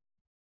did.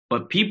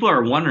 But people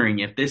are wondering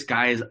if this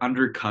guy is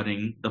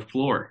undercutting the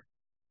floor.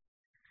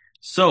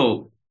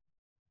 So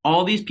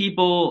all these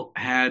people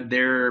had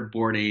their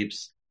Bored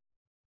Apes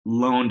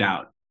loaned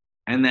out.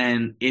 And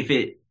then if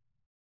it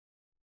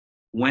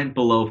went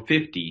below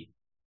 50,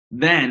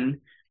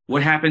 then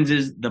what happens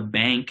is the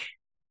bank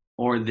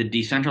or the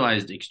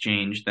decentralized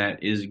exchange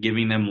that is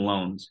giving them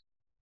loans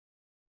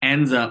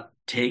ends up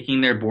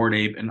taking their Bored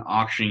Ape and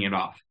auctioning it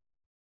off.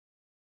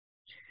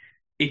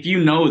 If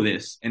you know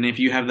this, and if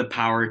you have the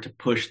power to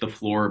push the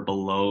floor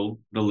below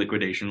the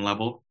liquidation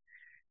level,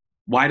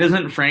 why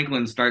doesn't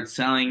Franklin start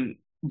selling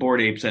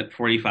Bored Apes at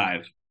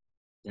 45?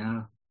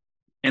 Yeah.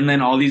 And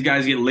then all these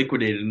guys get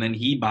liquidated, and then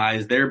he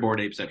buys their Bored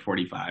Apes at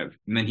 45,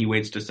 and then he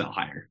waits to sell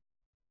higher.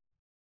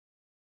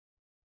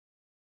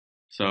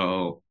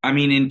 So, I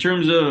mean, in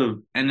terms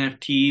of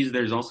NFTs,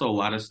 there's also a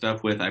lot of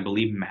stuff with, I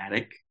believe,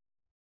 Matic.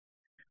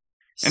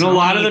 And a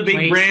lot of the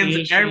big brands,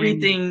 PlayStation,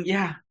 everything,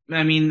 yeah.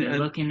 I mean, they're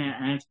looking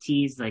at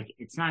NFTs like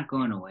it's not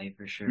going away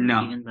for sure.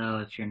 No. Even though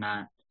if you're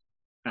not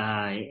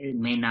It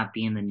may not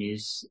be in the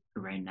news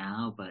right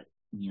now, but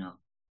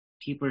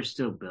people are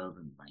still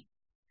building. Like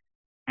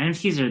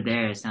NFTs are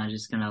there. It's not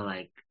just gonna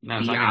like No,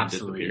 it's be not gonna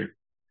obsolete. disappear.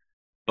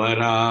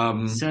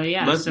 But So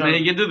yeah, let's so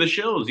maybe get to the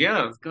shows.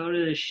 Yeah, let's go to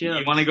the you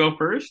show. want to go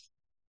first?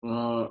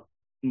 Well,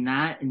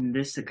 not in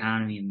this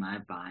economy am I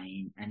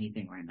buying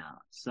anything right now.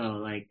 So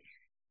like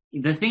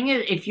the thing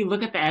is, if you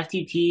look at the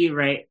FTT,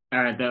 right,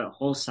 or the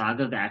whole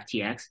saga of the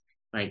FTX,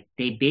 like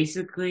they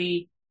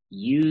basically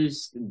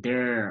used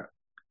their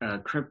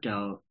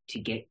crypto to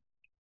get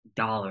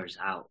dollars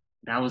out.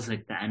 That was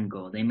like the end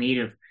goal. They made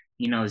a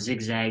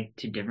zigzag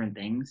to different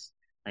things,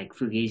 like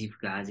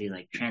Fugazi,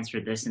 like transfer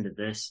this into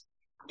this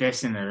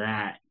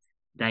into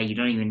that you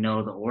don't even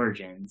know the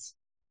origins.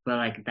 But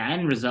like the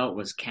end result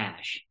was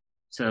cash.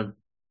 So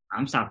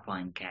I'm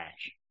stockpiling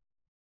cash.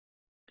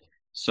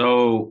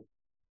 So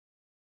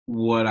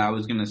what I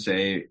was gonna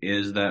say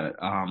is that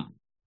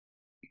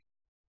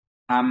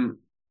I'm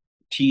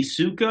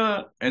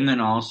Tisuka and then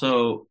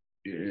also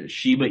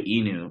Shiba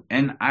Inu,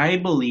 and I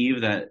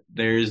believe that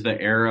there's the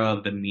era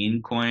of the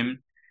meme coin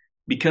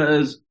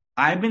because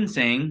I've been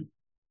saying,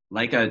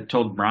 like I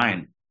told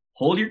Brian,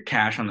 hold your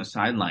cash on the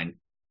sideline.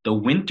 The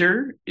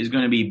winter is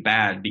going to be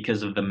bad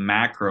because of the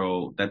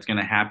macro that's going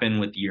to happen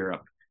with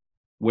Europe,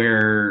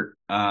 where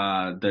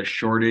the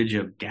shortage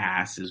of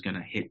gas is going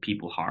to hit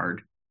people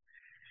hard.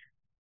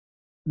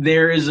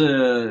 There is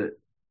a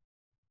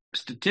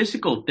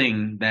statistical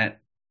thing that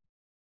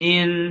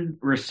in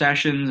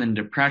recessions and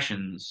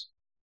depressions,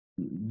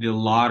 the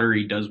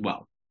lottery does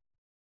well.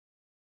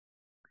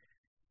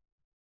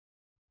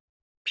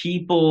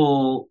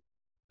 People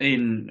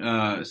in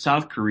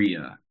South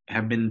Korea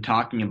have been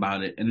talking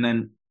about it, and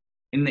then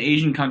in the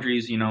Asian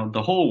countries,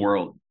 the whole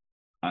world.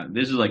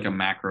 This is like a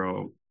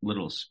macro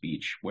little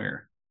speech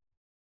where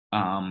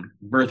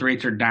birth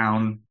rates are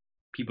down.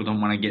 People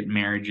don't want to get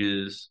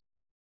marriages.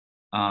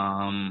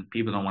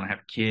 People don't want to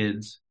have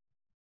kids.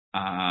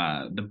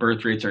 The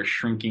birth rates are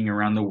shrinking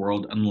around the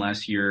world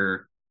unless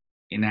you're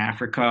in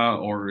Africa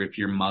or if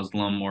you're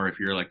Muslim or if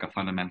you're like a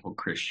fundamental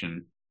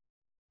Christian.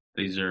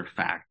 These are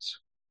facts.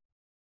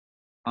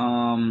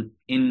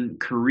 In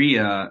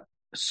Korea,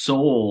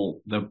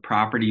 Seoul, the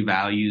property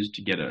values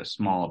to get a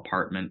small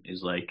apartment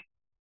is like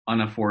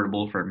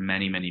unaffordable for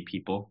many, many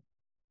people.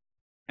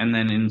 And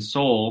then in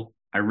Seoul,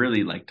 I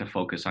really like to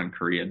focus on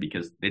Korea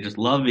because they just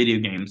love video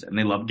games and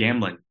they love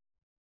gambling.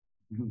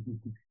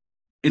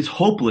 It's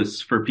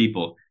hopeless for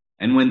people.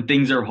 And when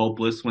things are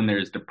hopeless, when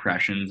there's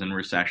depressions and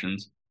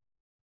recessions,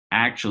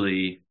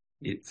 actually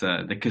it's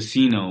the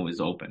casino is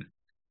open.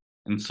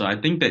 And so I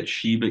think that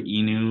Shiba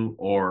Inu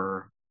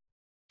or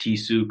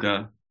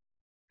Tisuka,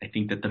 I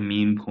think that the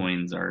meme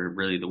coins are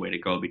really the way to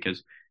go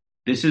because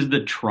this is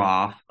the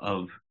trough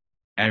of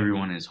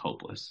everyone is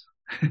hopeless.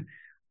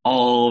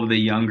 All of the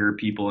younger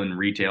people in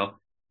retail,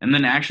 and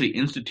then actually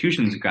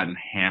institutions have gotten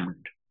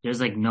hammered.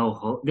 There's like no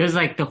hope. There's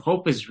like the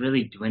hope is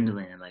really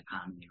dwindling in the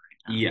economy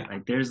right now. Yeah.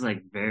 Like there's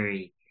like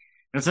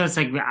that's why it's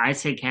like I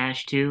say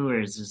cash too, or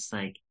it's just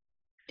like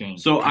dang.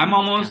 So I'm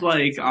almost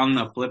like on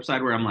the flip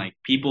side where I'm like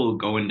people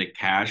go into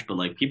cash, but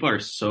like people are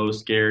so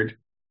scared.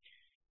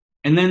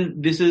 And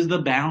then this is the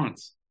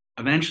balance.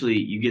 Eventually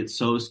you get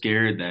so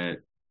scared that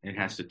it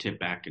has to tip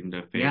back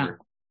into favor. Yeah.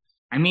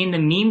 I mean, the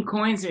meme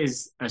coins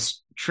is a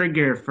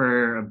trigger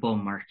for a bull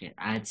market.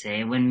 I'd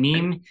say when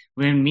meme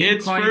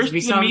it's coins first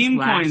the meme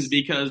coins last,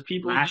 because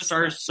people just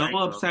are so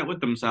cycle. upset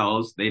with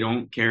themselves. They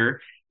don't care.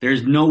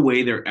 There's no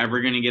way they're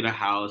ever going to get a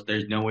house.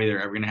 There's no way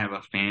they're ever going to have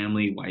a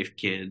family, wife,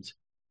 kids.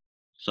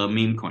 So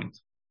meme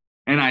coins.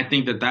 And I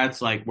think that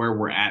that's like where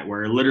we're at,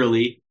 where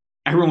literally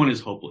everyone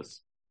is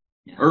hopeless.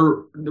 Yeah.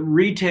 Or the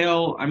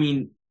retail, I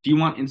mean, do you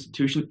want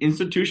institutions?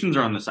 Institutions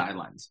are on the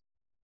sidelines.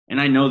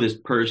 And I know this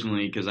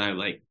personally because I have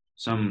like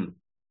some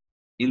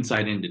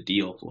insight into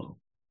deal flow.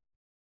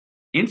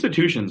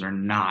 Institutions are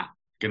not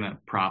going to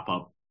prop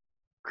up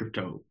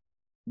crypto.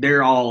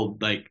 They're all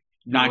like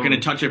not going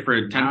to touch it for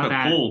a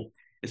 10-foot pole,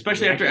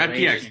 especially after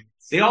FTX.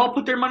 They all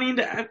put their money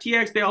into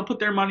FTX. They all put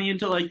their money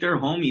into like their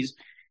homies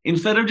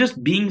instead of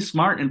just being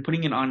smart and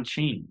putting it on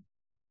chain.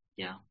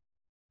 Yeah.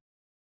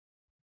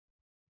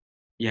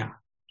 Yeah.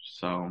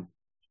 So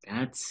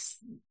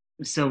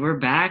we're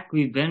back.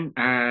 We've been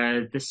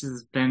this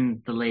has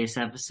been the latest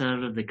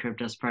episode of the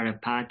Crypto Startup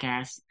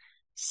Podcast.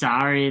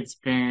 Sorry it's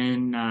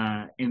been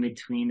in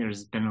between.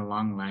 There's been a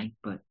long leg,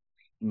 but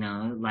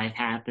life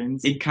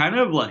happens. It kind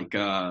of like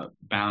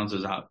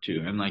balances out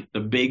too. And like the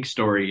big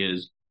story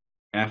is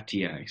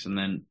FTX. And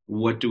then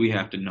what do we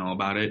have to know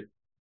about it?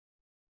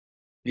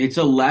 It's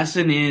a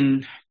lesson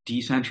in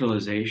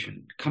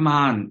decentralization. Come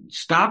on,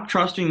 stop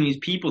trusting these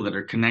people that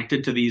are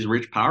connected to these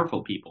rich,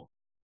 powerful people.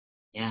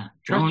 Yeah.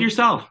 Trust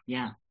yourself.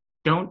 Yeah.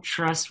 Don't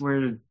trust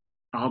where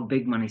all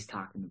big money's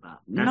talking about.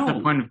 That's the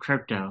point of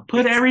crypto.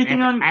 Put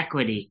everything on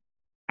equity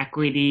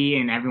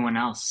and everyone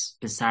else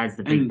besides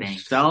the big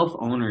banks.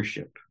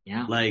 Self-ownership.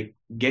 Yeah. Like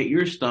get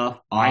your stuff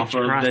off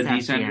of the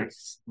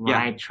decentralized.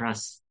 Why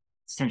trust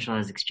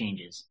centralized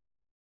exchanges?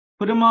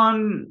 Put them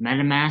on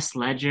MetaMask,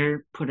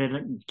 Ledger.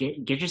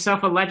 Get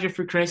yourself a Ledger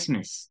for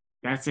Christmas.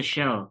 That's a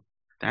show.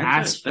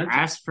 That's it. That's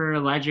Ask for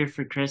Ledger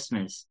for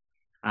Christmas.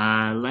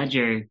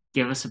 Ledger,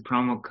 give us a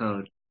promo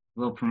code.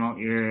 We'll promote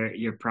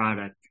your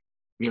product.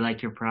 We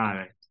like your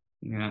product.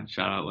 yeah.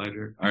 Shout out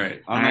Ledger. All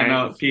right. All On that right,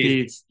 note,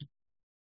 peace. peace.